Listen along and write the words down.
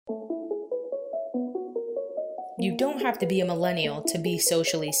You don't have to be a millennial to be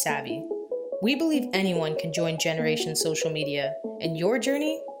socially savvy. We believe anyone can join Generation Social Media, and your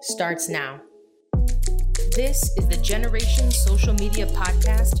journey starts now. This is the Generation Social Media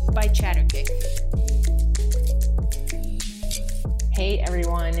Podcast by Chatterkick. Hey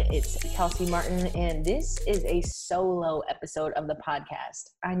everyone, it's Kelsey Martin, and this is a solo episode of the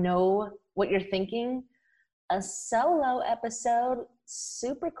podcast. I know what you're thinking. A solo episode,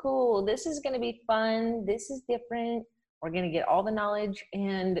 super cool. This is going to be fun. This is different. We're going to get all the knowledge,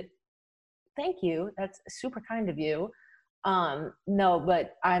 and thank you. That's super kind of you. No,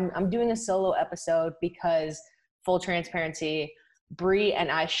 but I'm doing a solo episode because, full transparency, Bree and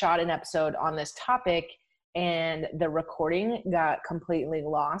I shot an episode on this topic, and the recording got completely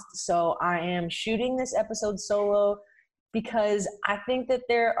lost. So I am shooting this episode solo because I think that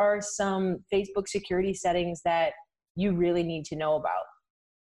there are some Facebook security settings that you really need to know about.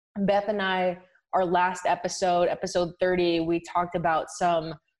 Beth and I, our last episode 30, we talked about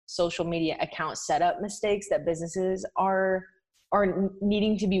some social media account setup mistakes that businesses are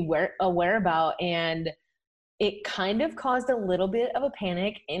needing to be aware about. And it kind of caused a little bit of a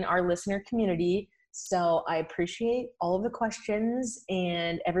panic in our listener community. So I appreciate all of the questions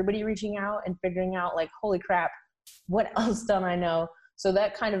and everybody reaching out and figuring out, like, holy crap, what else don't I know? So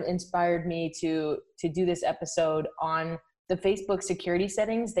that kind of inspired me to do this episode on the Facebook security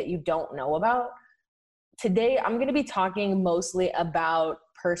settings that you don't know about. Today, I'm going to be talking mostly about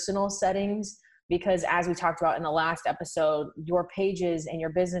personal settings because, as we talked about in the last episode, your pages and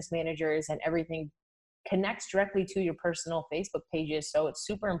your business managers and everything connects directly to your personal Facebook pages. So it's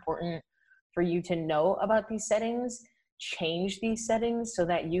super important for you to know about these settings, change these settings so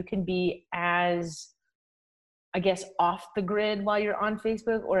that you can be as, I guess, off the grid while you're on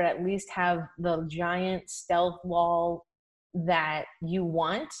Facebook, or at least have the giant stealth wall that you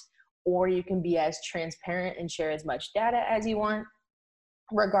want, or you can be as transparent and share as much data as you want.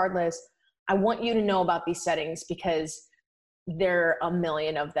 Regardless, I want you to know about these settings because there are a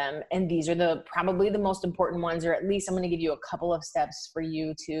million of them, and these are probably the most important ones, or at least I'm going to give you a couple of steps for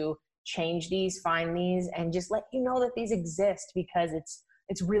you to change these, find these, and just let you know that these exist, because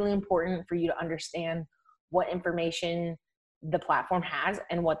it's really important for you to understand what information the platform has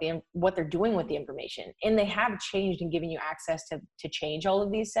and what they're doing with the information. And they have changed and given you access to change all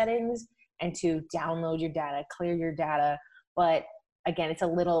of these settings and to download your data, clear your data. But again, it's a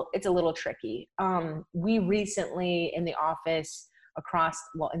little tricky. We recently in the office,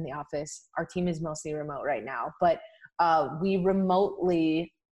 our team is mostly remote right now, but we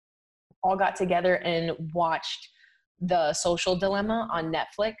remotely all got together and watched The Social Dilemma on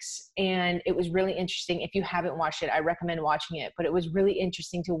Netflix. And it was really interesting. If you haven't watched it, I recommend watching it, but it was really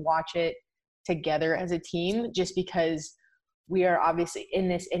interesting to watch it together as a team, just because we are obviously in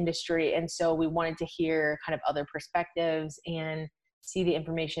this industry. And so we wanted to hear kind of other perspectives and see the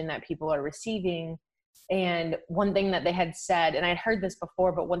information that people are receiving. And one thing that they had said, and I'd heard this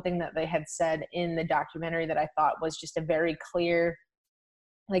before, but one thing that they had said in the documentary that I thought was just a very clear,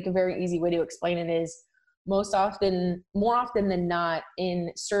 like a very easy way to explain it, is more often than not,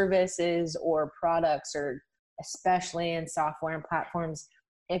 in services or products, or especially in software and platforms,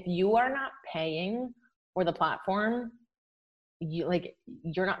 if you are not paying for the platform,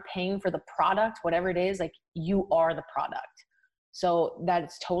 you're not paying for the product, whatever it is, like, you are the product. So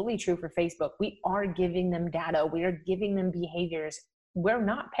that's totally true for Facebook. We are giving them data. We are giving them behaviors. We're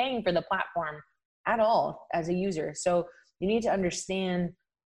not paying for the platform at all as a user. So you need to understand,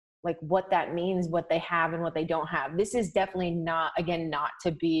 like, what that means, what they have and what they don't have. This is definitely not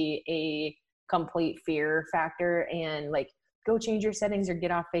to be a complete fear factor and, like, go change your settings or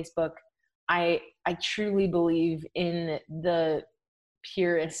get off Facebook. I truly believe in the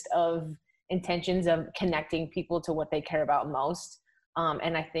purest of intentions of connecting people to what they care about most.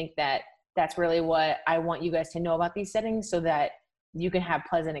 And I think that that's really what I want you guys to know about these settings, so that you can have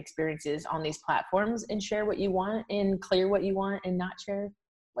pleasant experiences on these platforms and share what you want and clear what you want and not share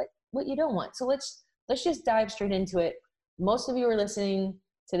what you don't want. So let's just dive straight into it. Most of you are listening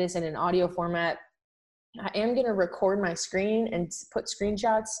to this in an audio format. I am going to record my screen and put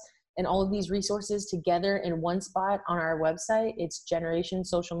screenshots and all of these resources together in one spot on our website. It's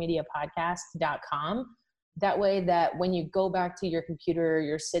generationsocialmediapodcast.com. That way that when you go back to your computer,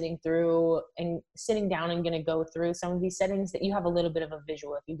 you're sitting down and going to go through some of these settings, that you have a little bit of a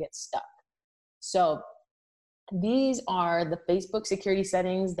visual if you get stuck. So these are the Facebook security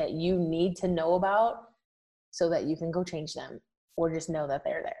settings that you need to know about so that you can go change them, or just know that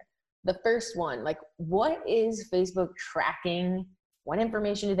they're there. The first one, like, what is Facebook tracking? What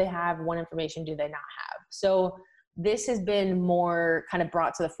information do they have? What information do they not have? So this has been more kind of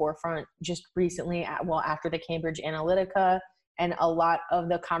brought to the forefront just recently after the Cambridge Analytica and a lot of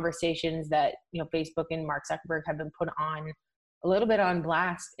the conversations that, Facebook and Mark Zuckerberg have been put on a little bit on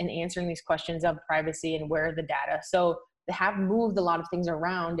blast in answering these questions of privacy and where the data. So they have moved a lot of things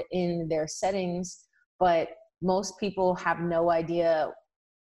around in their settings, but most people have no idea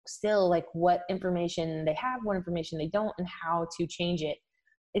still like what information they have, what information they don't, and how to change it.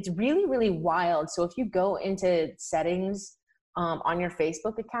 It's really, really wild. So if you go into settings on your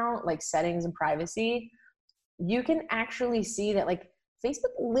Facebook account, like settings and privacy, you can actually see that like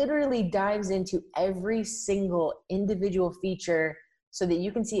Facebook literally dives into every single individual feature so that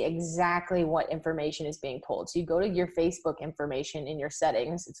you can see exactly what information is being pulled. So you go to your Facebook information in your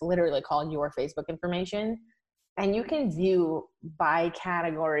settings. It's literally called your Facebook information. And you can view by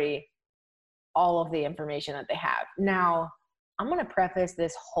category all of the information that they have. Now, I'm going to preface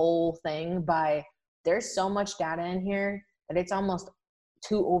this whole thing by there's so much data in here that it's almost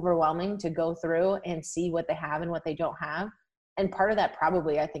too overwhelming to go through and see what they have and what they don't have. And part of that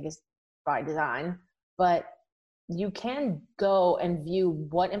probably, I think, is by design. But you can go and view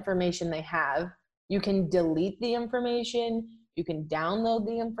what information they have. You can delete the information. You can download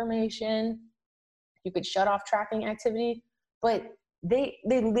the information. You could shut off tracking activity. But they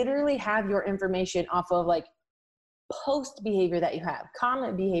literally have your information off of like post behavior that you have,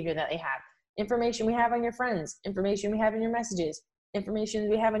 comment behavior that they have, information we have on your friends, information we have in your messages, information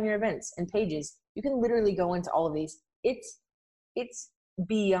we have on your events and pages. You can literally go into all of these. It's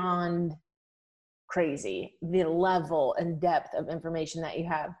beyond crazy, the level and depth of information that you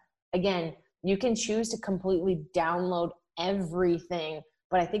have. Again, you can choose to completely download everything,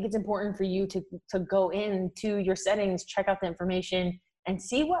 but I think it's important for you to go into your settings, check out the information, and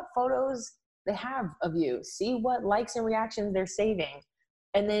see what photos they have of you, see what likes and reactions they're saving.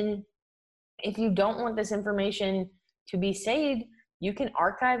 And then if you don't want this information to be saved, you can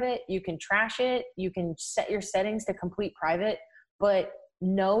archive it, you can trash it, you can set your settings to complete private, but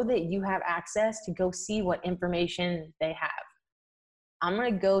know that you have access to go see what information they have. I'm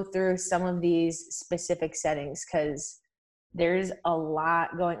going to go through some of these specific settings because there's a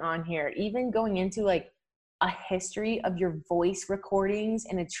lot going on here. Even going into like a history of your voice recordings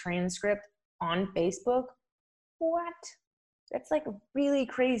and a transcript on Facebook. What? That's like really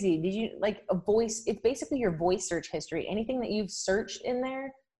crazy. Did you like a voice? It's basically your voice search history. Anything that you've searched in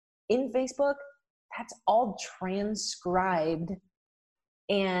there in Facebook, that's all transcribed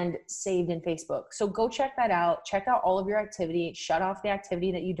and saved in Facebook. So go check that out. Check out all of your activity. Shut off the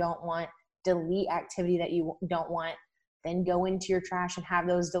activity that you don't want. Delete activity that you don't want. Then go into your trash and have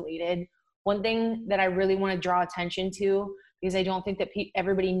those deleted. One thing that I really want to draw attention to, because I don't think that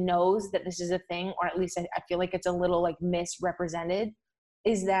everybody knows that this is a thing, or at least I feel like it's a little like misrepresented,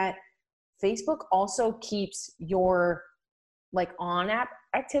 is that Facebook also keeps your like on-app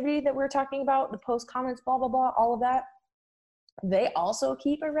activity that we're talking about, the post, comments, blah, blah, blah, all of that. They also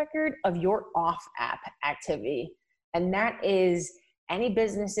keep a record of your off-app activity. And that is any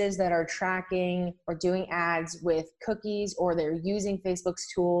businesses that are tracking or doing ads with cookies, or they're using Facebook's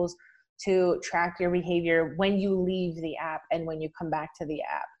tools to track your behavior when you leave the app and when you come back to the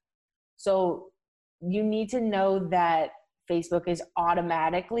app. So you need to know that Facebook is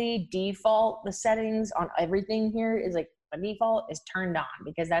automatically default. The settings on everything here is like a default is turned on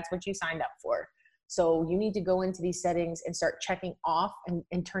because that's what you signed up for. So you need to go into these settings and start checking off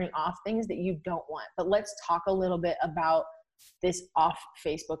and turning off things that you don't want. But let's talk a little bit about this off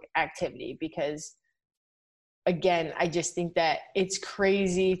Facebook activity, because again, I just think that it's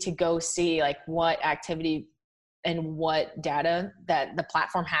crazy to go see like what activity and what data that the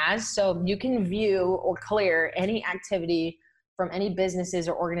platform has. So you can view or clear any activity from any businesses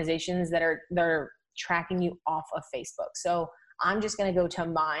or organizations that are tracking you off of Facebook. So I'm just going to go to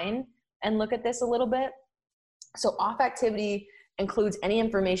mine and look at this a little bit. So off activity includes any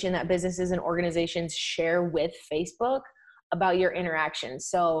information that businesses and organizations share with Facebook about your interactions.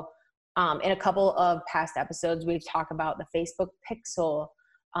 So in a couple of past episodes, we've talked about the Facebook Pixel.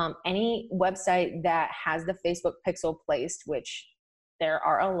 Any website that has the Facebook Pixel placed, which there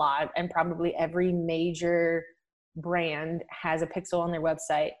are a lot, and probably every major brand has a pixel on their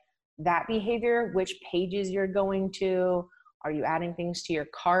website. That behavior, which pages you're going to, are you adding things to your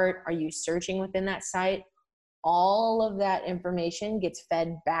cart? Are you searching within that site? All of that information gets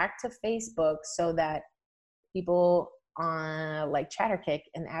fed back to Facebook so that people on like ChatterKick,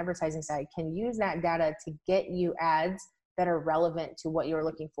 an advertising site, can use that data to get you ads that are relevant to what you're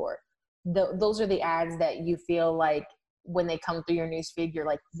looking for. Those are the ads that you feel like when they come through your newsfeed, you're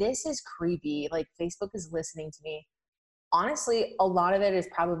like, this is creepy. Like Facebook is listening to me. Honestly, a lot of it is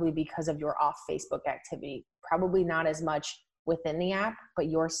probably because of your off Facebook activity. Probably not as much within the app, but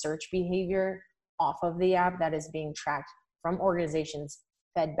your search behavior off of the app that is being tracked from organizations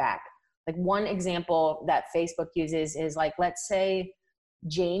fed back. Like one example that Facebook uses is like, let's say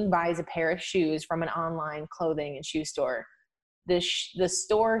Jane buys a pair of shoes from an online clothing and shoe store. The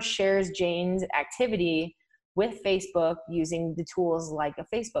store shares Jane's activity with Facebook using the tools like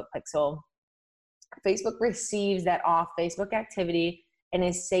a Facebook pixel. Facebook receives that off Facebook activity and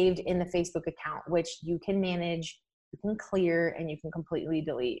is saved in the Facebook account, which you can manage, you can clear, and you can completely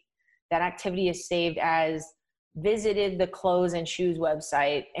delete. That activity is saved as visited the clothes and shoes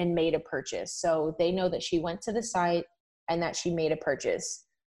website and made a purchase. So they know that she went to the site and that she made a purchase.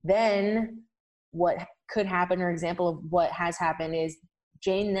 Then what could happen, or example of what has happened, is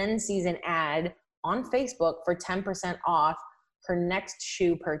Jane then sees an ad on Facebook for 10% off her next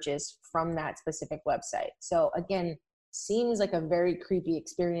shoe purchase from that specific website. So again, seems like a very creepy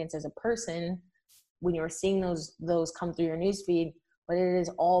experience as a person when you're seeing those come through your newsfeed, but it is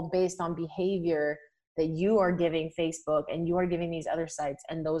all based on behavior that you are giving Facebook and you are giving these other sites,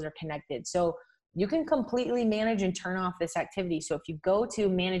 and those are connected. So you can completely manage and turn off this activity. So if you go to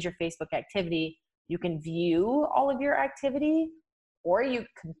manage your Facebook activity, you can view all of your activity, or you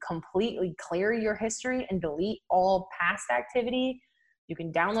can completely clear your history and delete all past activity. You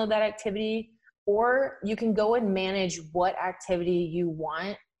can download that activity, or you can go and manage what activity you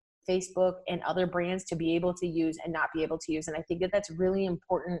want Facebook and other brands to be able to use and not be able to use. And I think that that's really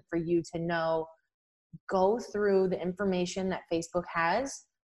important for you to know. Go through the information that Facebook has,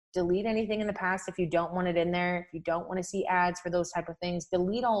 delete anything in the past if you don't want it in there. If you don't want to see ads for those type of things,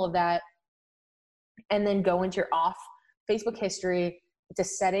 delete all of that, and then go into your off Facebook history. It's a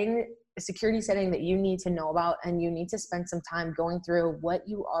security setting that you need to know about, and you need to spend some time going through what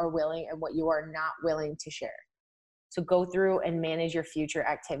you are willing and what you are not willing to share. So go through and manage your future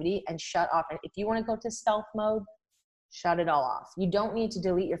activity and shut off. And if you want to go to stealth mode, shut it all off. You don't need to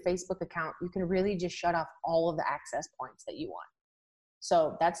delete your Facebook account. You can really just shut off all of the access points that you want.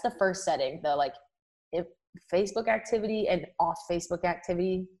 So that's the first setting. If Facebook activity and off Facebook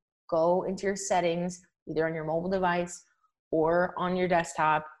activity, go into your settings, either on your mobile device or on your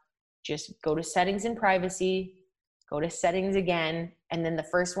desktop. Just go to settings and privacy, go to settings again. And then the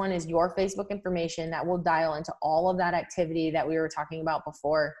first one is your Facebook information. That will dial into all of that activity that we were talking about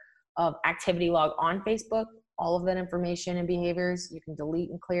before, of activity log on Facebook. All of that information and behaviors you can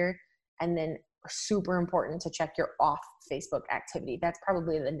delete and clear. And then super important to check your off Facebook activity. That's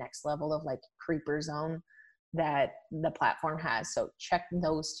probably the next level of like creeper zone that the platform has. So check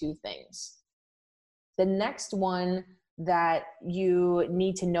those two things. The next one that you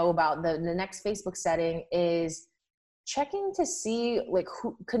need to know about, the next Facebook setting, is checking to see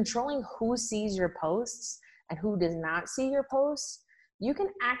controlling who sees your posts and who does not see your posts. You can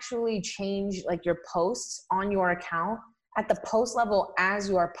actually change like your posts on your account at the post level as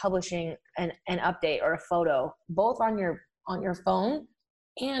you are publishing an update or a photo, both on your phone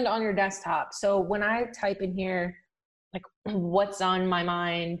and on your desktop. So when I type in here, like, what's on my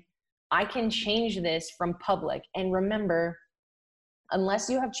mind, I can change this from public. And remember, unless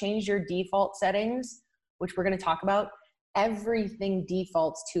you have changed your default settings, which we're going to talk about, everything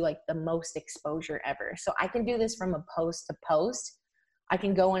defaults to like the most exposure ever. So I can do this from a post to post. I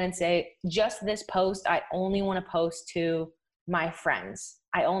can go in and say, just this post, I only want to post to my friends.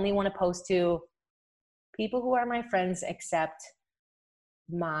 I only want to post to people who are my friends, except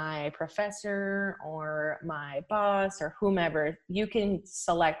my professor or my boss or whomever. You can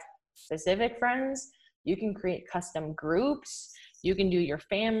select specific friends. You can create custom groups. You can do your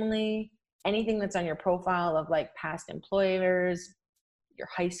family, anything that's on your profile of like past employers, your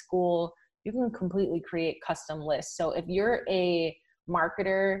high school. You can completely create custom lists. So if you're a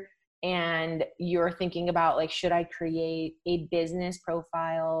marketer and you're thinking about like, should I create a business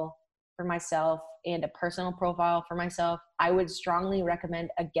profile for myself and a personal profile for myself, I would strongly recommend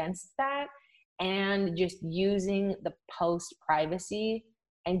against that, and just using the post privacy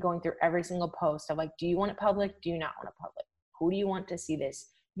and going through every single post of like, do you want it public? Do you not want it public? Who do you want to see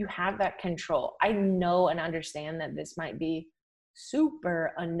this? You have that control. I know and understand that this might be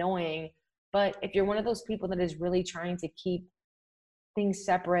super annoying, but if you're one of those people that is really trying to keep things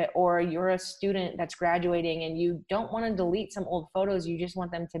separate, or you're a student that's graduating and you don't want to delete some old photos, you just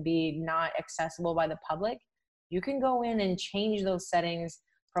want them to be not accessible by the public, you can go in and change those settings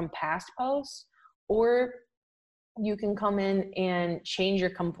from past posts, or you can come in and change your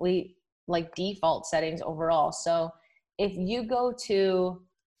complete like default settings overall. So if you go to,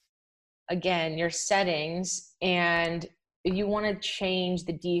 again, your settings, and you want to change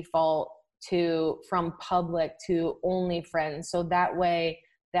the default from public to only friends. So that way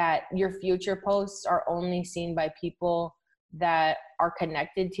that your future posts are only seen by people that are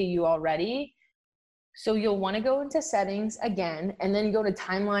connected to you already. So you'll want to go into settings again, and then go to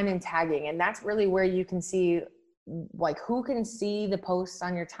timeline and tagging. And that's really where you can see like who can see the posts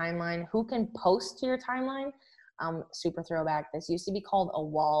on your timeline, who can post to your timeline. Super throwback. This used to be called a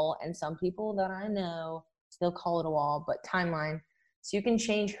wall, and some people that I know still call it a wall, but timeline. So you can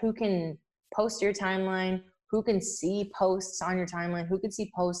change who can post to your timeline, who can see posts on your timeline, who can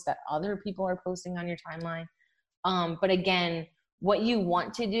see posts that other people are posting on your timeline. But again, what you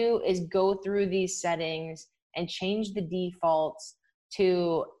want to do is go through these settings and change the defaults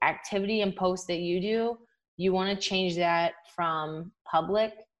to activity and posts that you do. You want to change that from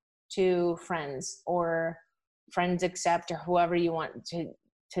public to friends, or friends accept, or whoever you want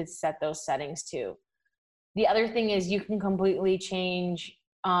to set those settings to. The other thing is you can completely change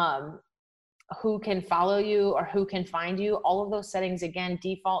who can follow you or who can find you. All of those settings, again,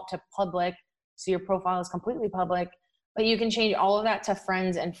 default to public, so your profile is completely public, but you can change all of that to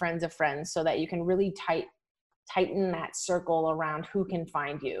friends and friends of friends, so that you can really tighten that circle around who can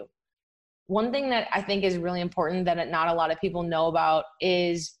find you. One thing that I think is really important that not a lot of people know about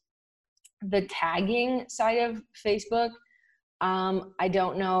is the tagging side of Facebook. I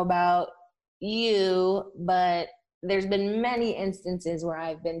don't know about you, but there's been many instances where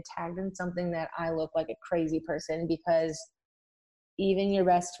I've been tagged in something that I look like a crazy person, because even your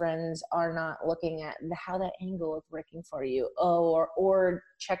best friends are not looking at how that angle is working for you, or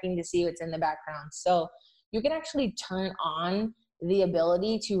checking to see what's in the background. So you can actually turn on the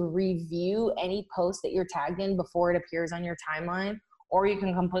ability to review any post that you're tagged in before it appears on your timeline, or you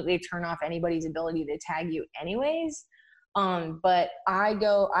can completely turn off anybody's ability to tag you anyways. But I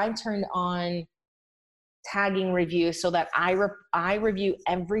turned on tagging review so that I review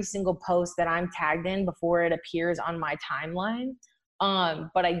every single post that I'm tagged in before it appears on my timeline.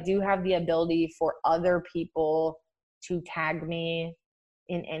 But I do have the ability for other people to tag me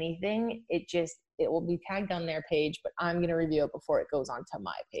in anything. It will be tagged on their page, but I'm going to review it before it goes onto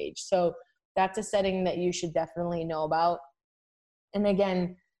my page. So that's a setting that you should definitely know about. And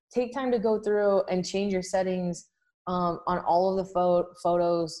again, take time to go through and change your settings on all of the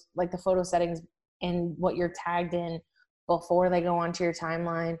photos, like the photo settings and what you're tagged in before they go onto your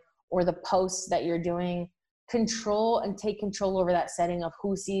timeline, or the posts that you're doing. Take control over that setting of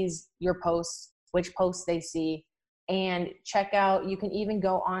who sees your posts, which posts they see, and check out. You can even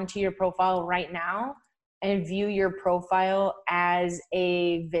go onto your profile right now and view your profile as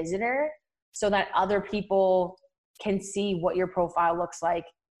a visitor, so that other people can see what your profile looks like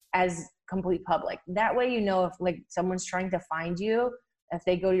as complete public. That way, you know, if like someone's trying to find you, if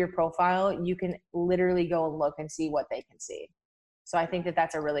they go to your profile, you can literally go and look and see what they can see. So I think that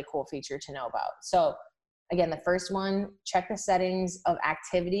that's a really cool feature to know about. So again, the first one, check the settings of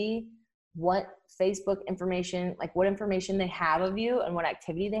activity, what Facebook information, like what information they have of you and what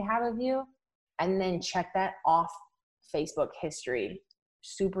activity they have of you, and then check that off Facebook history.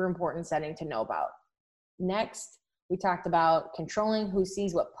 Super important setting to know about. Next, we talked about controlling who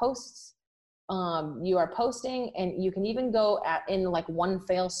sees what posts you are posting, and you can even go in like one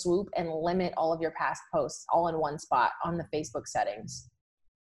fell swoop and limit all of your past posts all in one spot on the Facebook settings.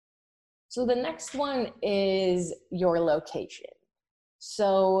 So the next one is your location.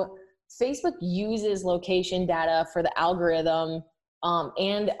 So Facebook uses location data for the algorithm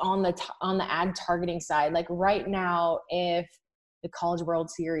and on the ad targeting side. Like right now, if the College World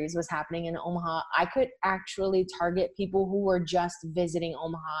Series was happening in Omaha, I could actually target people who were just visiting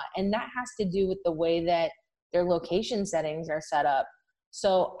Omaha. And that has to do with the way that their location settings are set up.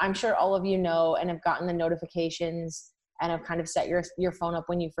 So I'm sure all of you know and have gotten the notifications and have kind of set your phone up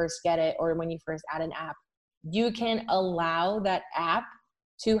when you first get it, or when you first add an app. You can allow that app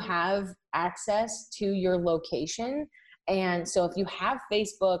to have access to your location. And so if you have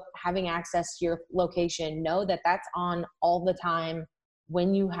Facebook having access to your location, know that that's on all the time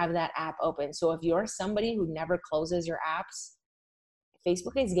when you have that app open. So if you're somebody who never closes your apps,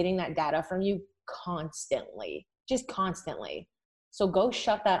 Facebook is getting that data from you constantly, just constantly. So go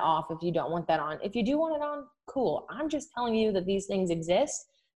shut that off if you don't want that on. If you do want it on, cool. I'm just telling you that these things exist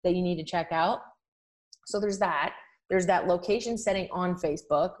that you need to check out. So there's that. There's that location setting on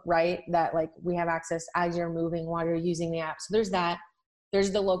Facebook, right? That like we have access as you're moving while you're using the app. So there's that.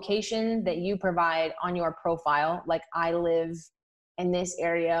 There's the location that you provide on your profile. Like I live in this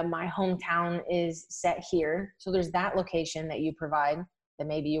area, my hometown is set here. So there's that location that you provide that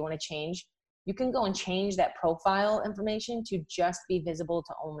maybe you want to change. You can go and change that profile information to just be visible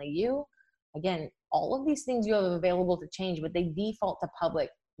to only you. Again, all of these things you have available to change, but they default to public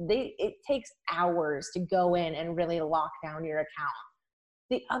it takes hours to go in and really lock down your account.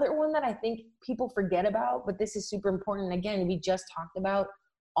 The other one that I think people forget about, but this is super important. Again, we just talked about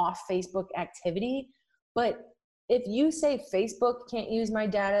off Facebook activity, but if you say Facebook can't use my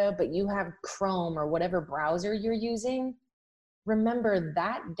data, but you have Chrome or whatever browser you're using, remember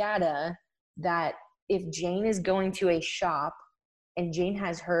that data, that if Jane is going to a shop and Jane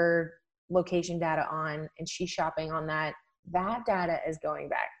has her location data on and she's shopping on that data is going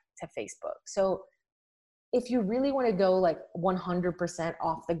back to Facebook. So if you really want to go like 100%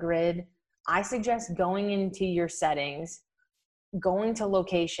 off the grid, I suggest going into your settings, going to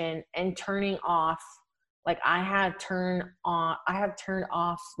location and turning off, like I have turned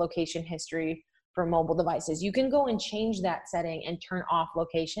off location history for mobile devices. You can go and change that setting and turn off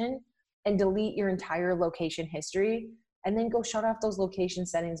location and delete your entire location history, and then go shut off those location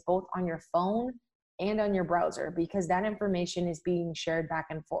settings both on your phone and on your browser, because that information is being shared back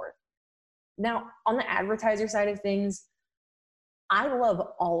and forth. Now, on the advertiser side of things, I love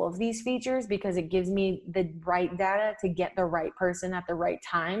all of these features because it gives me the right data to get the right person at the right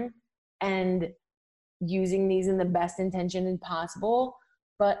time, and using these in the best intention possible.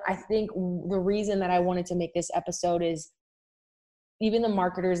 But I think the reason that I wanted to make this episode is, even the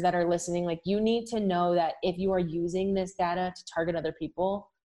marketers that are listening, like, you need to know that if you are using this data to target other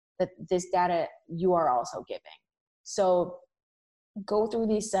people, that this data you are also giving. So go through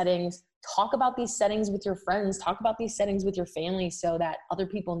these settings, talk about these settings with your friends, talk about these settings with your family so that other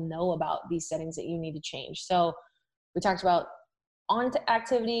people know about these settings that you need to change. So we talked about on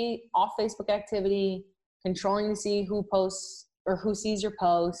activity, off Facebook activity, controlling to see who posts or who sees your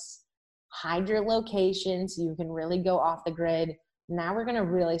posts, hide your location so you can really go off the grid. Now we're going to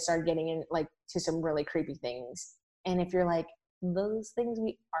really start getting in like to some really creepy things. And if you're like, those things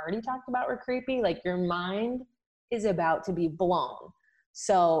we already talked about were creepy, like, your mind is about to be blown.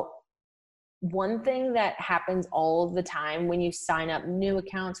 So one thing that happens all of the time when you sign up new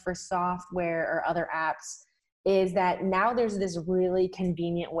accounts for software or other apps is that now there's this really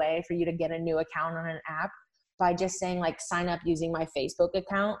convenient way for you to get a new account on an app by just saying, like, sign up using my Facebook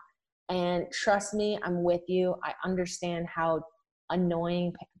account. And trust me, I'm with you. I understand how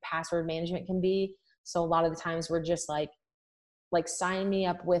annoying password management can be. So a lot of the times we're just like sign me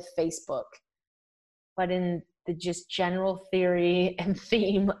up with Facebook. But in the just general theory and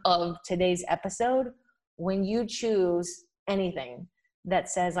theme of today's episode, when you choose anything that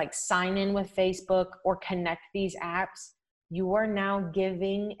says like sign in with Facebook or connect these apps, you are now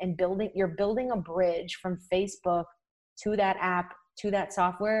giving and you're building a bridge from Facebook to that app, to that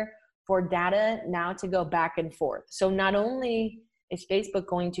software, for data now to go back and forth. So not only is Facebook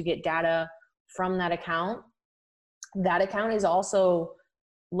going to get data from that account is also,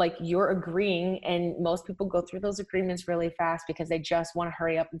 like, you're agreeing, and most people go through those agreements really fast because they just want to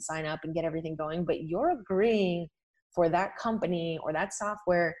hurry up and sign up and get everything going. But you're agreeing for that company or that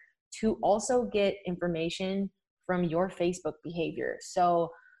software to also get information from your Facebook behavior.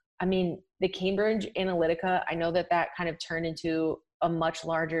 So, I mean, the Cambridge Analytica, I know that kind of turned into a much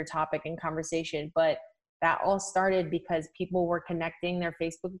larger topic and conversation, but that all started because people were connecting their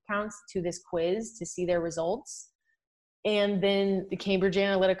Facebook accounts to this quiz to see their results. And then the Cambridge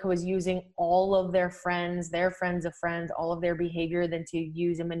Analytica was using all of their friends of friends, all of their behavior, then to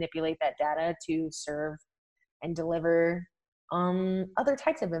use and manipulate that data to serve and deliver other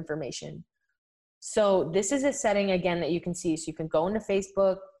types of information. So this is a setting, again, that you can see. So you can go into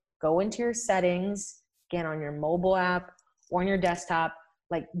Facebook, go into your settings, again, on your mobile app or on your desktop,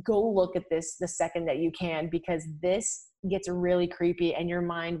 like, go look at this the second that you can, because this gets really creepy and your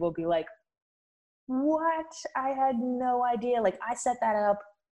mind will be like, what? I had no idea. Like, I set that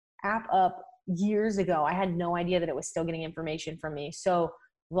app up years ago. I had no idea that it was still getting information from me. So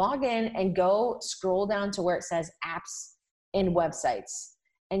log in and go scroll down to where it says apps and websites,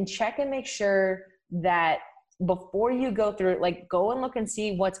 and check and make sure that before you go through it, like, go and look and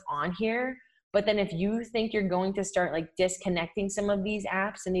see what's on here. But then if you think you're going to start like disconnecting some of these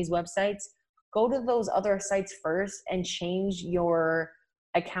apps and these websites, go to those other sites first and change your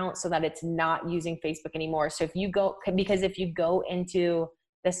account so that it's not using Facebook anymore. So if you go into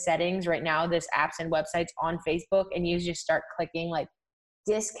the settings right now, this apps and websites on Facebook, and you just start clicking like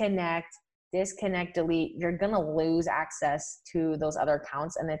disconnect, delete, you're going to lose access to those other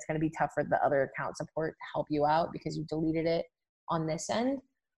accounts. And it's going to be tough for the other account support to help you out because you deleted it on this end.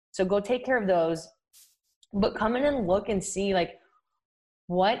 So go take care of those, but come in and look and see like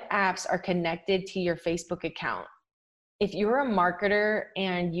what apps are connected to your Facebook account. If you're a marketer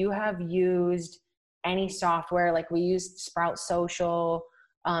and you have used any software, like we used Sprout Social,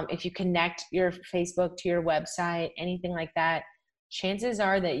 if you connect your Facebook to your website, anything like that, chances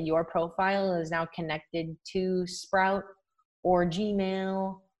are that your profile is now connected to Sprout or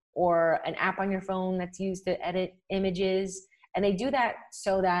Gmail or an app on your phone that's used to edit images. And they do that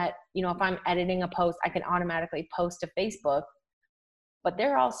so that, you know, if I'm editing a post, I can automatically post to Facebook, but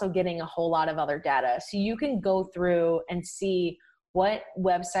they're also getting a whole lot of other data. So you can go through and see what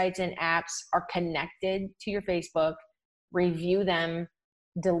websites and apps are connected to your Facebook, review them,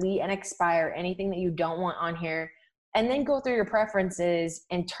 delete and expire anything that you don't want on here, and then go through your preferences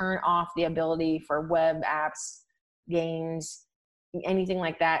and turn off the ability for web apps, games, anything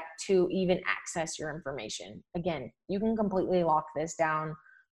like that to even access your information. Again, you can completely lock this down,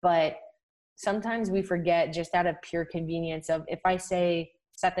 but sometimes we forget, just out of pure convenience of, if I say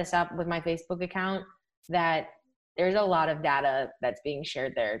set this up with my Facebook account, that there's a lot of data that's being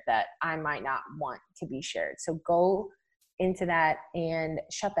shared there that I might not want to be shared. So go into that and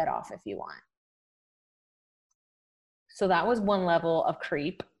shut that off if you want. So that was one level of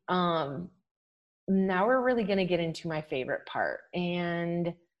creep. Now we're really going to get into my favorite part.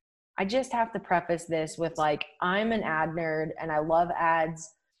 And I just have to preface this with, like, I'm an ad nerd and I love ads,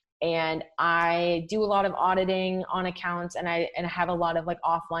 and I do a lot of auditing on accounts, and I have a lot of like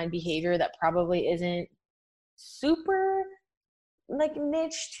offline behavior that probably isn't super like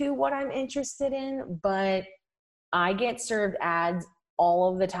niche to what I'm interested in, but I get served ads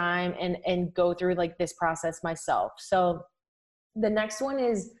all of the time and go through like this process myself. So the next one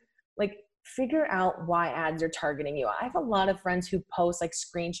is like, figure out why ads are targeting you. I have a lot of friends who post like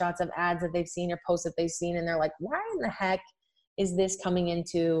screenshots of ads that they've seen or posts that they've seen, and they're like, why in the heck is this coming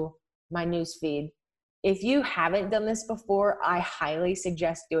into my newsfeed? If you haven't done this before, I highly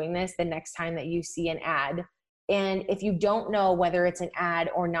suggest doing this the next time that you see an ad. And if you don't know whether it's an ad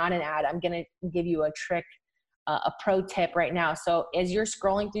or not an ad, I'm going to give you a trick, a pro tip right now. So as you're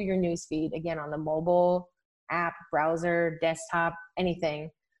scrolling through your newsfeed, again, on the mobile app, browser, desktop, anything,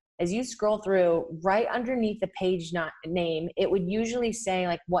 as you scroll through, right underneath the page name, it would usually say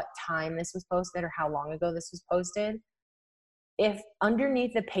like what time this was posted or how long ago this was posted. If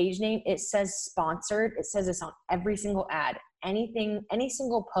underneath the page name it says sponsored, it says this on every single ad. Anything, any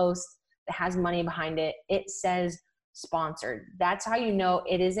single post that has money behind it, it says sponsored. That's how you know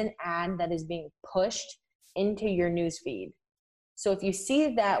it is an ad that is being pushed into your newsfeed. So if you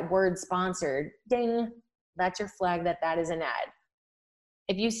see that word sponsored, ding, that's your flag that that is an ad.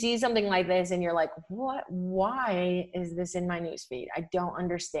 If you see something like this and you're like, what, why is this in my newsfeed? I don't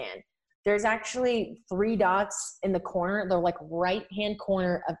understand. There's actually 3 dots in the corner, the like right-hand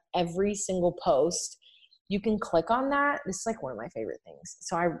corner of every single post. You can click on that. This is like one of my favorite things.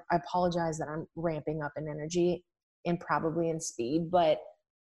 So I apologize that I'm ramping up in energy and probably in speed, but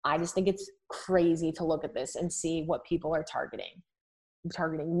I just think it's crazy to look at this and see what people are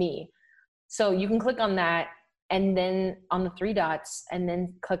targeting me. So you can click on that, and then on the 3 dots, and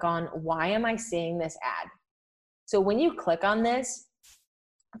then click on, why am I seeing this ad? So when you click on this,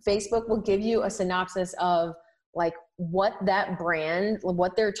 Facebook will give you a synopsis of like what that brand,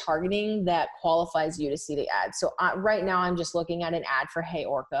 what they're targeting that qualifies you to see the ad. So right now I'm just looking at an ad for Hey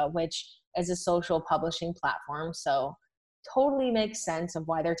Orca, which is a social publishing platform. So totally makes sense of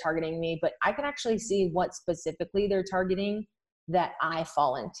why they're targeting me, but I can actually see what specifically they're targeting that I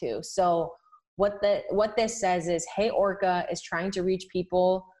fall into. So what this says is, Hey Orca is trying to reach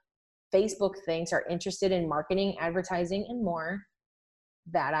people Facebook thinks are interested in marketing, advertising, and more.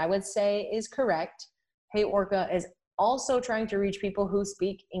 That I would say is correct. Hey Orca is also trying to reach people who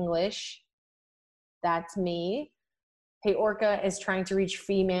speak English. That's me. Hey Orca is trying to reach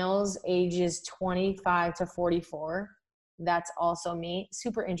females ages 25 to 44. That's also me.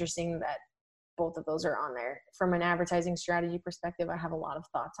 Super interesting that both of those are on there. From an advertising strategy perspective, I have a lot of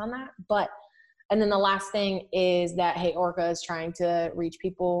thoughts on that. And then the last thing is that Hey Orca is trying to reach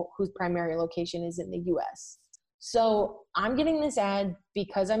people whose primary location is in the US. So I'm getting this ad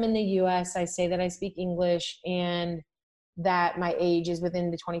because I'm in the US. I say that I speak English and that my age is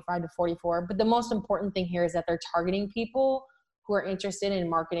within the 25 to 44. But the most important thing here is that they're targeting people who are interested in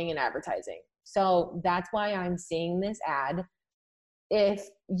marketing and advertising. So that's why I'm seeing this ad. If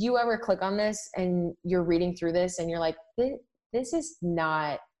you ever click on this and you're reading through this and you're like, this is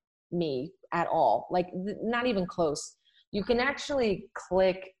not me at all, like not even close, you can actually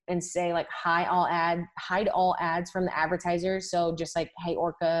click and say like hide all ads from the advertiser. So just like, Hey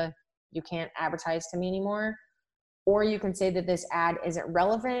Orca, you can't advertise to me anymore. Or you can say that this ad isn't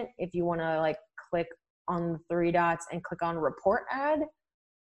relevant if you want to like click on the 3 dots and click on report ad.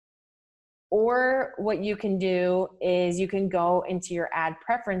 Or what you can do is you can go into your ad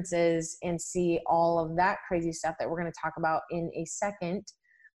preferences and see all of that crazy stuff that we're going to talk about in a second,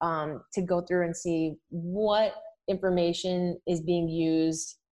 to go through and see what information is being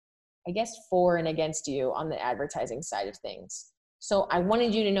used, I guess, for and against you on the advertising side of things. So I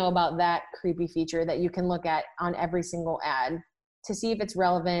wanted you to know about that creepy feature that you can look at on every single ad to see if it's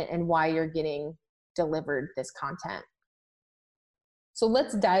relevant and why you're getting delivered this content. So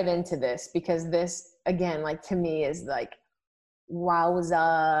let's dive into this, because this, again, like to me is like,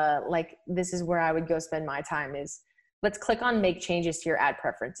 wowza, like this is where I would go spend my time. Is let's click on make changes to your ad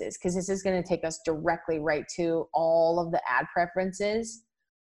preferences, because this is going to take us directly right to all of the ad preferences.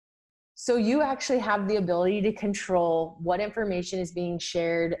 So you actually have the ability to control what information is being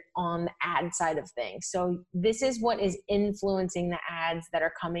shared on the ad side of things. So this is what is influencing the ads that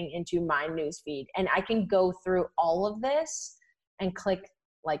are coming into my newsfeed. And I can go through all of this and click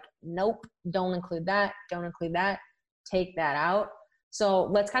like, nope, don't include that, take that out. So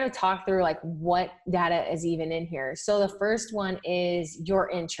let's kind of talk through like what data is even in here. So the first one is your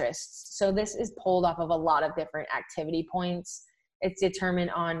interests. So this is pulled off of a lot of different activity points. It's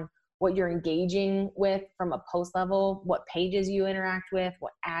determined on what you're engaging with from a post level, what pages you interact with,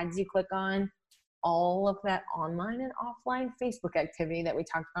 what ads you click on, all of that online and offline Facebook activity that we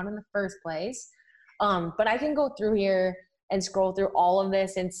talked about in the first place. But I can go through here and scroll through all of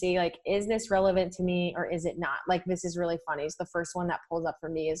this and see like, is this relevant to me or is it not? Like, this is really funny. So the first one that pulls up for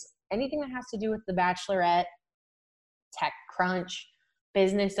me is anything that has to do with The Bachelorette, TechCrunch,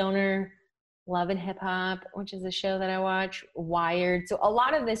 Business Owner, Love and Hip Hop, which is a show that I watch, Wired. So a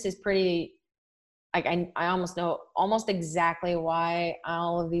lot of this is pretty, like I almost know almost exactly why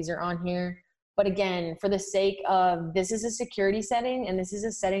all of these are on here. But again, for the sake of, this is a security setting, and this is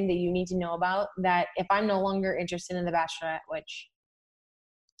a setting that you need to know about, that if I'm no longer interested in The Bachelorette, which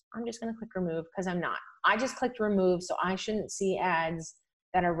I'm just going to click remove because I'm not. I just clicked remove, so I shouldn't see ads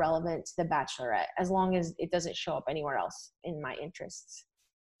that are relevant to The Bachelorette as long as it doesn't show up anywhere else in my interests.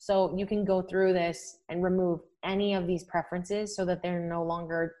 So you can go through this and remove any of these preferences so that they're no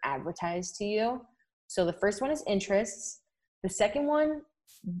longer advertised to you. So the first one is interests. The second one,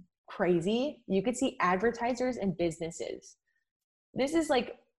 crazy, you could see advertisers and businesses. This is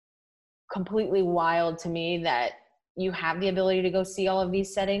like completely wild to me that you have the ability to go see all of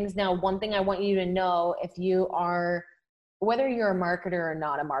these settings. Now, one thing I want you to know, if you are, whether you're a marketer or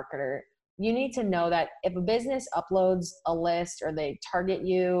not a marketer, you need to know that if a business uploads a list or they target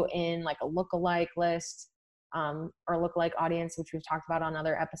you in like a lookalike list or lookalike audience, which we've talked about on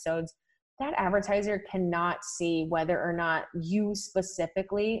other episodes, that advertiser cannot see whether or not you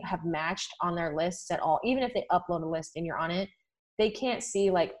specifically have matched on their lists at all. Even if they upload a list and you're on it, they can't see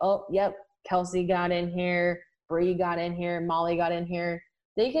like, oh, yep, Kelsey got in here, Bree got in here, Molly got in here.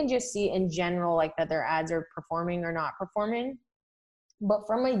 They can just see in general like that their ads are performing or not performing. But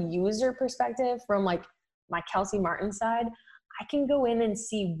from a user perspective, from like my Kelsey Martin side, I can go in and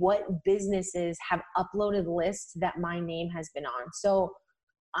see what businesses have uploaded lists that my name has been on. So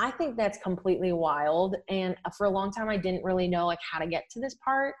I think that's completely wild. And for a long time, I didn't really know like how to get to this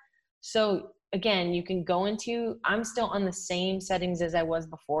part. So again, you can go into, I'm still on the same settings as I was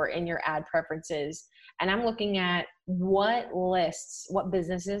before in your ad preferences. And I'm looking at what lists, what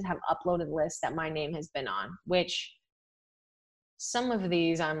businesses have uploaded lists that my name has been on, which some of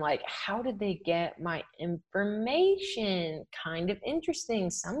these I'm like, how did they get my information? Kind of interesting.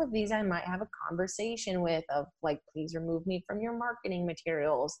 Some of these I might have a conversation with of like, please remove me from your marketing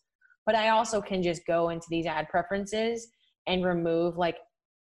materials. But I also can just go into these ad preferences and remove like,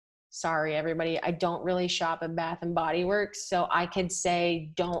 sorry, everybody, I don't really shop at Bath and Body Works. So I could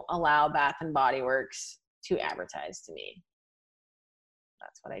say, don't allow Bath and Body Works to advertise to me.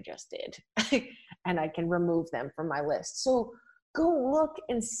 That's what I just did. And I can remove them from my list. So go look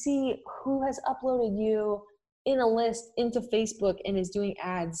and see who has uploaded you in a list into Facebook and is doing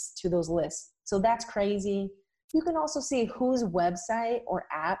ads to those lists. So that's crazy. You can also see whose website or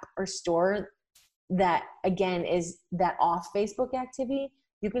app or store that, again, is that off Facebook activity.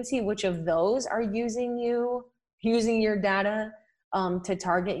 You can see which of those are using your data to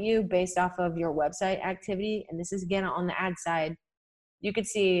target you based off of your website activity. And this is again on the ad side. You could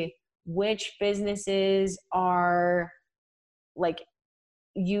see which businesses are like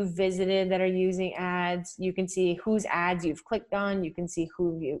you visited that are using ads. You can see whose ads you've clicked on. You can see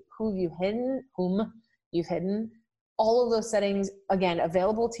whom you've hidden. All of those settings, again,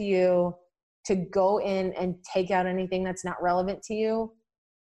 available to you to go in and take out anything that's not relevant to you.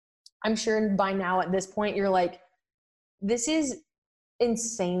 I'm sure by now at this point, you're like, this is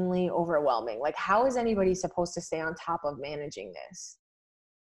insanely overwhelming. Like, how is anybody supposed to stay on top of managing this?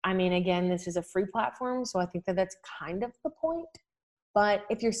 I mean, again, this is a free platform, so I think that that's kind of the point. But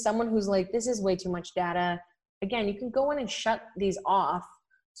if you're someone who's like, this is way too much data, again, you can go in and shut these off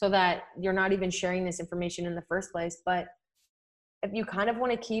so that you're not even sharing this information in the first place. But if you kind of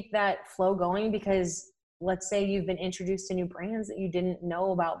want to keep that flow going, because let's say you've been introduced to new brands that you didn't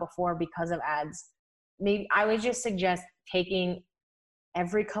know about before because of ads, maybe I would just suggest taking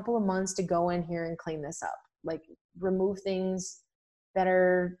every couple of months to go in here and clean this up. Like remove things that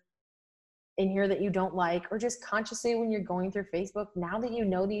are in here that you don't like, or just consciously when you're going through Facebook, now that you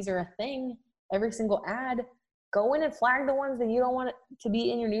know these are a thing, every single ad, go in and flag the ones that you don't want to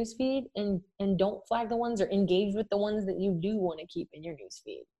be in your newsfeed, and don't flag the ones or engage with the ones that you do want to keep in your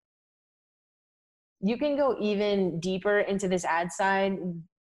newsfeed. You can go even deeper into this ad side.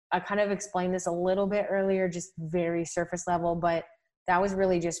 I kind of explained this a little bit earlier, just very surface level, but that was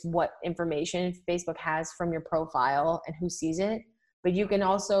really just what information Facebook has from your profile and who sees it. But you can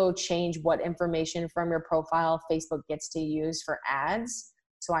also change what information from your profile Facebook gets to use for ads.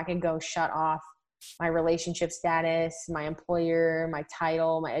 So I can go shut off my relationship status, my employer, my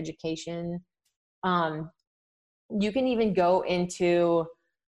title, my education. You can even go into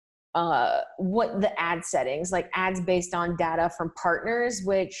what the ad settings, like ads based on data from partners,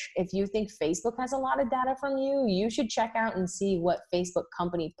 which if you think Facebook has a lot of data from you, you should check out and see what Facebook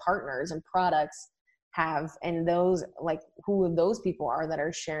company partners and products have, and those, like who those people are that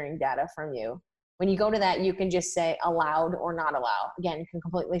are sharing data from you. When you go to that, you can just say allowed or not allowed. Again, you can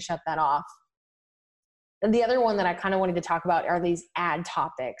completely shut that off. And the other one that I kind of wanted to talk about are these ad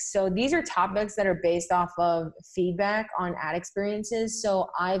topics. So these are topics that are based off of feedback on ad experiences. So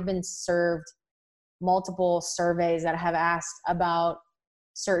I've been served multiple surveys that have asked about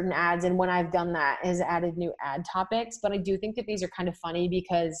certain ads, and when I've done that, has added new ad topics. But I do think that these are kind of funny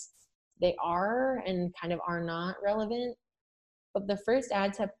because they are and kind of are not relevant. But the first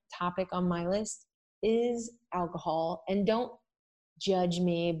ad topic on my list is alcohol. And don't judge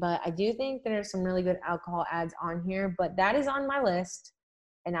me, but I do think there are some really good alcohol ads on here, but that is on my list,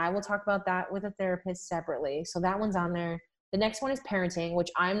 and I will talk about that with a therapist separately. So that one's on there. The next one is parenting, which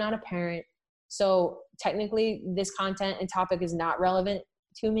I'm not a parent. So technically this content and topic is not relevant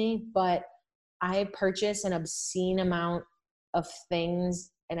to me, but I purchase an obscene amount of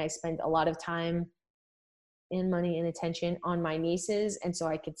things, and I spend a lot of time and money and attention on my nieces. And so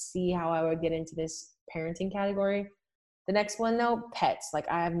I could see how I would get into this parenting category. The next one though, pets. Like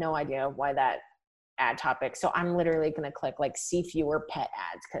I have no idea why that ad topic. So I'm literally going to click like see fewer pet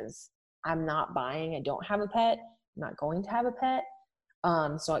ads, because I'm not buying. I don't have a pet. I'm not going to have a pet.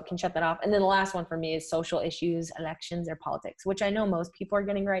 So I can shut that off. And then the last one for me is social issues, elections, or politics, which I know most people are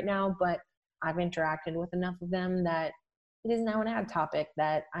getting right now, but I've interacted with enough of them that it is now an ad topic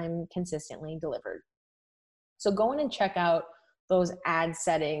that I'm consistently delivered. So go in and check out those ad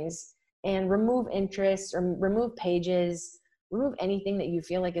settings and remove interests or remove pages, remove anything that you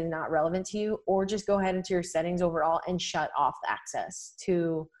feel like is not relevant to you, or just go ahead into your settings overall and shut off the access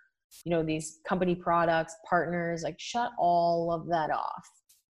to, these company products, partners, like shut all of that off.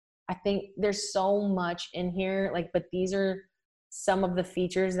 I think there's so much in here, but these are some of the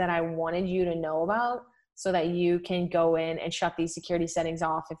features that I wanted you to know about so that you can go in and shut these security settings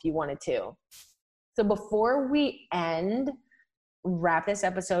off if you wanted to. So before we wrap this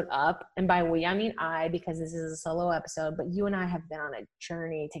episode up, and by we, I mean I, because this is a solo episode, but you and I have been on a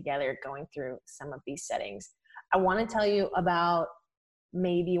journey together going through some of these settings. I want to tell you about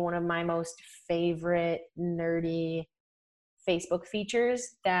maybe one of my most favorite nerdy Facebook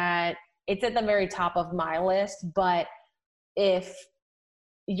features that it's at the very top of my list, but if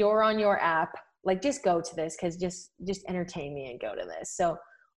you're on your app, just go to this, because just entertain me and go to this. So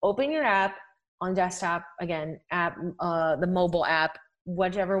open your app on desktop, again, app, the mobile app,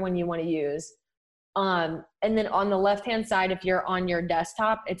 whichever one you want to use. And then on the left-hand side, if you're on your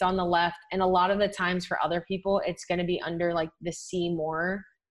desktop, it's on the left. And a lot of the times for other people, it's going to be under the see more,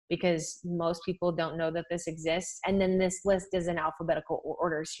 because most people don't know that this exists. And then this list is in alphabetical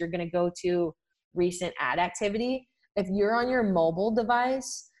order. So you're going to go to recent ad activity. If you're on your mobile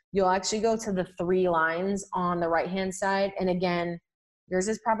device, you'll actually go to the 3 lines on the right-hand side. And again, yours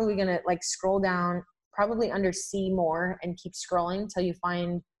is probably going to scroll down, probably under see more, and keep scrolling until you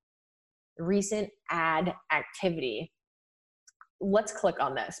find recent ad activity. Let's click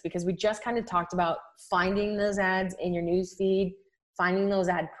on this, because we just kind of talked about finding those ads in your news feed, finding those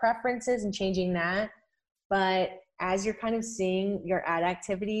ad preferences and changing that. But as you're kind of seeing your ad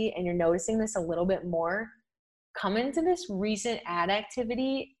activity and you're noticing this a little bit more, come into this recent ad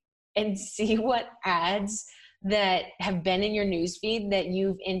activity and see what ads that have been in your newsfeed that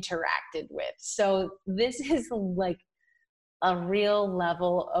you've interacted with. So this is a real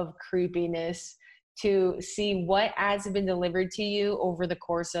level of creepiness to see what ads have been delivered to you over the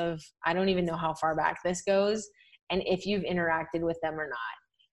course of, I don't even know how far back this goes, and if you've interacted with them or not.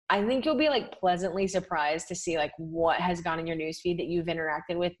 I think you'll be like pleasantly surprised to see like what has gone in your newsfeed that you've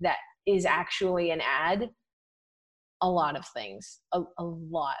interacted with that is actually an ad. A lot of things, a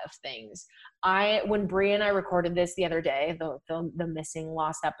lot of things. When Brie and I recorded this the other day, the missing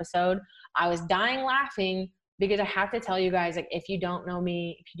lost episode, I was dying laughing because I have to tell you guys, like, if you don't know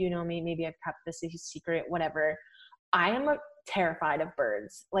me, if you do know me, maybe I've kept this a secret, whatever. I am terrified of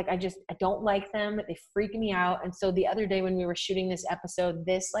birds. Like, I don't like them. They freak me out. And so the other day when we were shooting this episode,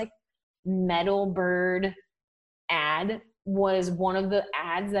 this like metal bird ad was one of the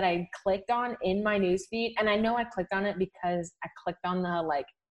ads that I clicked on in my newsfeed. And I know I clicked on it because I clicked on the like,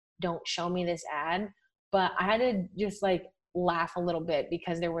 don't show me this ad, but I had to just like laugh a little bit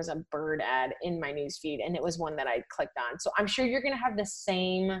because there was a bird ad in my newsfeed and it was one that I clicked on. So I'm sure you're going to have the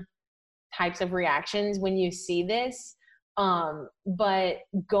same types of reactions when you see this. But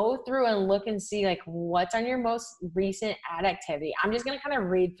go through and look and see like what's on your most recent ad activity. I'm just going to kind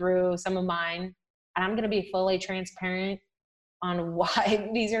of read through some of mine and I'm going to be fully transparent on why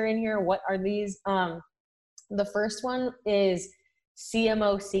these are in here. What are these? The first one is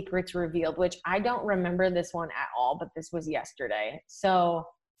CMO Secrets Revealed, which I don't remember this one at all, but this was yesterday. So,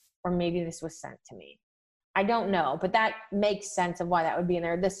 or maybe this was sent to me. I don't know, but that makes sense of why that would be in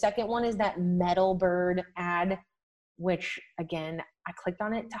there. The second one is that metal bird ad, which again, I clicked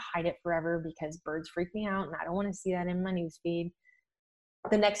on it to hide it forever because birds freak me out and I don't want to see that in my newsfeed.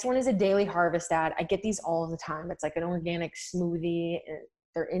 The next one is a Daily Harvest ad. I get these all the time. It's like an organic smoothie.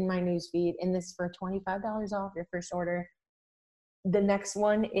 They're in my newsfeed, and this is for $25 off your first order. The next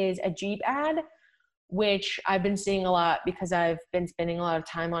one is a Jeep ad, which I've been seeing a lot because I've been spending a lot of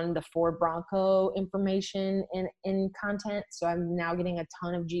time on the Ford Bronco information in content. So I'm now getting a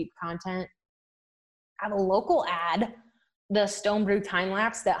ton of Jeep content. I have a local ad, the Stone Brew time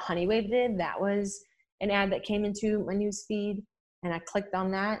lapse that Honeywave did. That was an ad that came into my newsfeed. And I clicked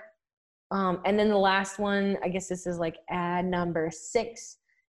on that. And then the last one, I guess this is like ad number 6,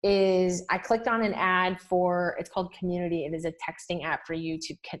 is I clicked on an ad for, it's called Community. It is a texting app for you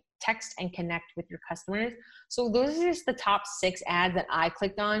to text and connect with your customers. So those are just the top 6 ads that I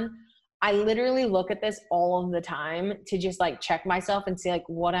clicked on. I literally look at this all of the time to just like check myself and see like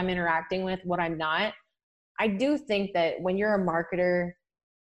what I'm interacting with, what I'm not. I do think that when you're a marketer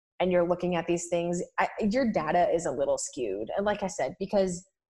and you're looking at these things, your data is a little skewed. And like I said, because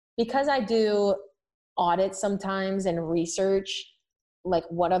I do audit sometimes and research like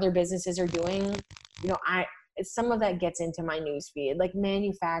what other businesses are doing, you know, some of that gets into my newsfeed, like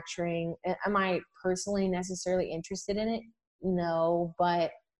manufacturing. Am I personally necessarily interested in it? No,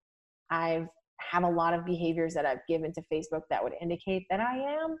 but I have a lot of behaviors that I've given to Facebook that would indicate that I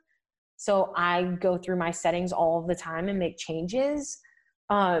am. So I go through my settings all of the time and make changes.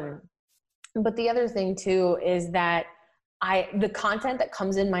 But the other thing too is that the content that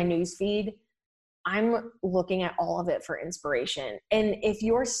comes in my newsfeed, I'm looking at all of it for inspiration. And if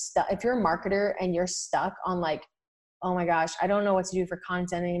you're a marketer and you're stuck on like, oh my gosh, I don't know what to do for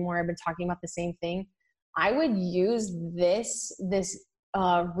content anymore, I've been talking about the same thing, I would use this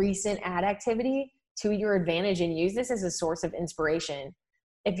recent ad activity to your advantage and use this as a source of inspiration.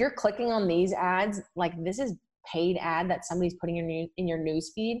 If you're clicking on these ads, like this is paid ad that somebody's putting in your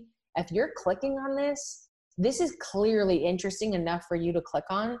newsfeed. If you're clicking on this is clearly interesting enough for you to click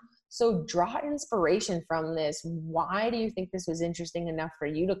on. So draw inspiration from this. Why do you think this was interesting enough for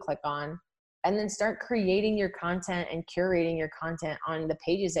you to click on? And then start creating your content and curating your content on the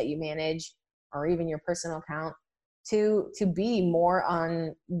pages that you manage or even your personal account to be more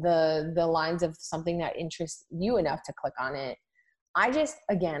on the lines of something that interests you enough to click on it.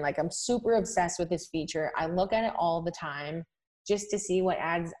 Again, like I'm super obsessed with this feature. I look at it all the time just to see what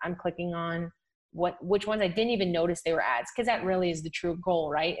ads I'm clicking on, which ones I didn't even notice they were ads, because that really is the true goal,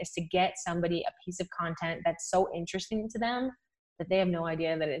 right? Is to get somebody a piece of content that's so interesting to them that they have no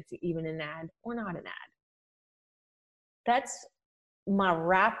idea that it's even an ad or not an ad. That's my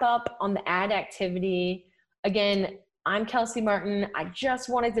wrap up on the ad activity. Again, I'm Kelsey Martin. I just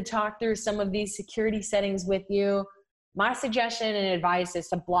wanted to talk through some of these security settings with you. My suggestion and advice is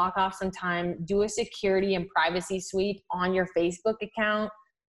to block off some time, do a security and privacy sweep on your Facebook account,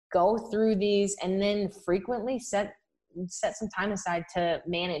 go through these, and then frequently set some time aside to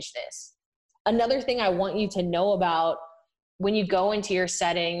manage this. Another thing I want you to know about when you go into your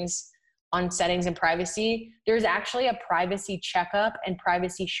settings on settings and privacy, there's actually a privacy checkup and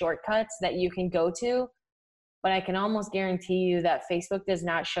privacy shortcuts that you can go to. But I can almost guarantee you that Facebook does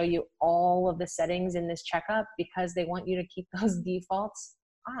not show you all of the settings in this checkup because they want you to keep those defaults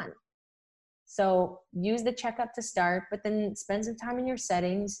on. So use the checkup to start, but then spend some time in your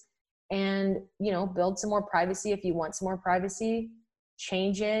settings and, build some more privacy if you want some more privacy.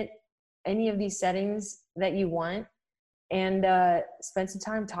 change it, any of these settings that you want, and spend some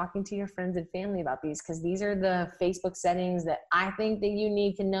time talking to your friends and family about these, because these are the Facebook settings that I think that you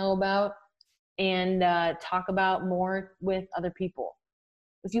need to know about and talk about more with other people.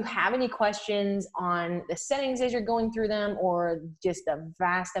 If you have any questions on the settings as you're going through them, or just the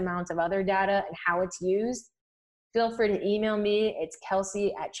vast amounts of other data and how it's used, feel free to email me. It's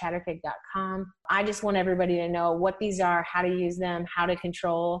kelsey@chatterkick.com. I just want everybody to know what these are, how to use them, how to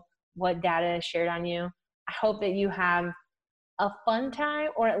control what data is shared on you. I hope that you have a fun time,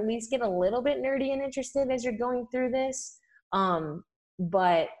 or at least get a little bit nerdy and interested as you're going through this.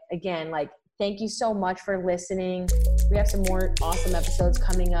 But again, like, thank you so much for listening. We have some more awesome episodes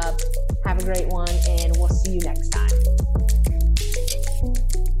coming up. Have a great one, and we'll see you next time.